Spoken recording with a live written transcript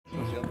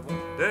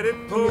let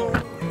it pour,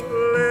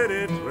 let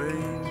it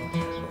rain,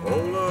 a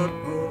whole lot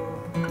more,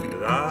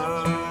 'cause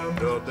I've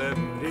got them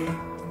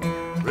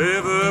deep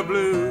river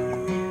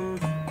blues.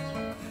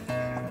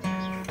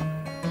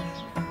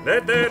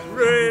 Let that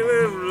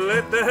rain,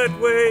 let that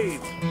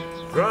wave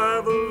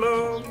drive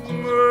along,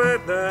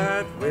 let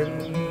that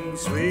wind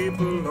sweep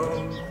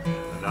along,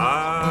 and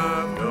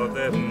I've got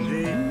them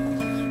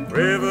deep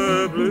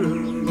river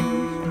blues.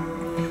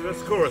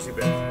 That's the chorusy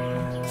bit.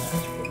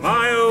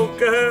 My old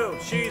girl,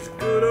 she's a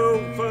good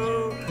old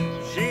foe.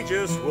 She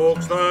just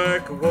walks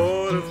like a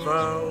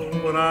waterfowl,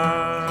 when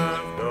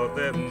I've got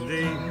them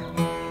deep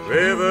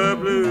river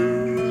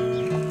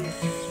blues.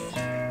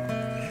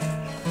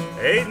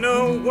 Ain't no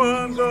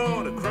one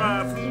gonna cry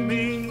for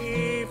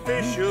me,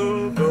 fish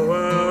will go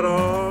out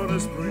on a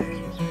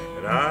spree,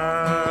 and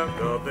I've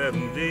got them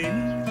deep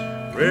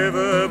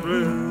river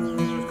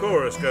blues.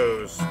 Chorus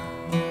goes,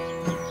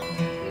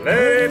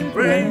 let it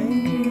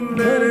rain,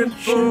 let it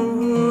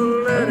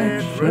fall, let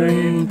it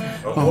rain,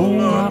 a whole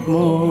lot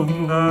more,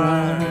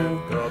 I've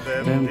got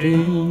them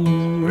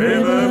deep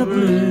river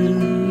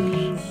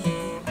blues.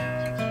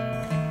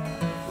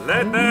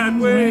 Let that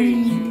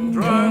wave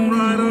drive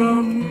right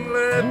on,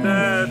 let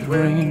that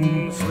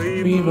wind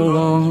sweep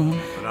along,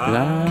 and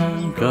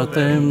I've got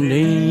them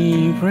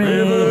deep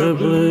river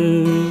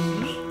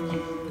blues.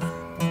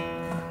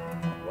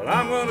 Well,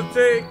 I'm gonna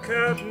take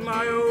out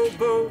my old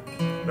boat,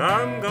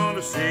 I'm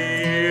gonna see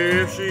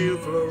if she'll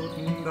float,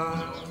 and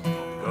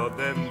I've got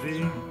them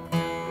deep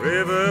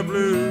river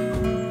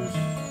blues.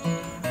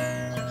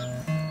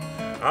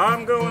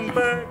 I'm going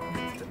back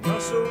to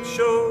Muscle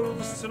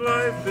Shoals,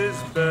 life is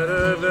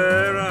better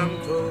there, I'm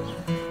told,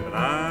 and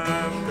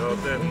I've got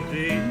them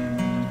deep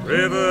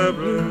river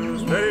blues.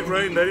 Let it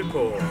rain, let it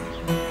pour.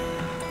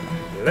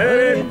 Let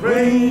it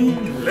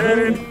rain, let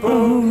it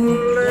pour,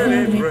 let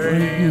it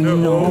rain, a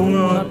whole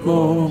lot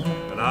more,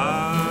 and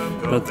I've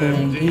got them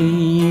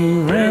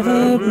deep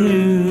river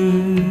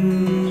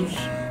blues.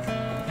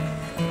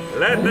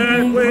 Let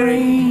that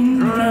rain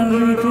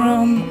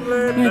drum,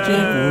 let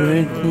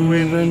that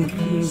wind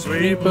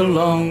sweep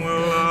along,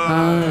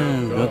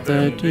 I've got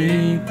that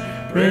deep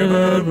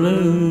river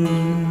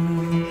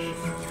blues.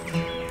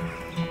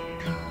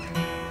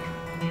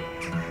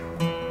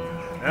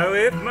 Now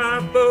if my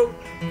boat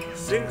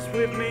sinks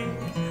with me,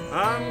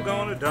 I'm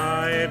gonna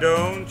die,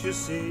 don't you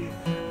see?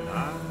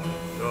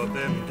 I've got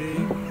them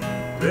deep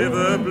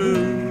river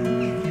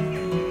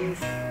blues.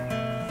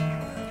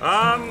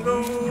 I'm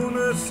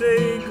gonna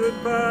say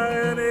goodbye,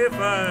 and if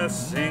I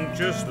sink,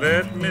 just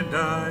let me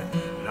die.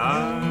 And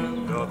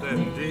I've got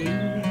them deep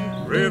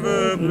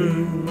river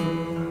blues.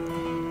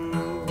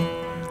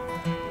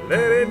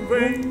 Let it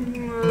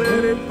rain,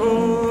 let it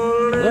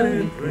pour, let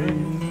it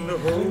rain, the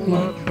whole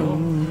lot more.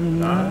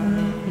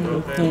 I've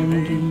got them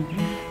deep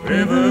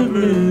river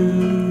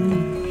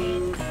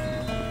blues.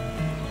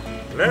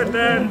 Let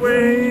that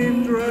wave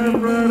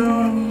drive right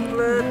on,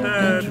 let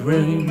that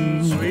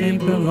rain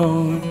sweep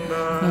along,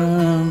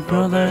 I've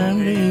got them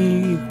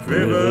deep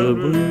river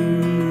blues.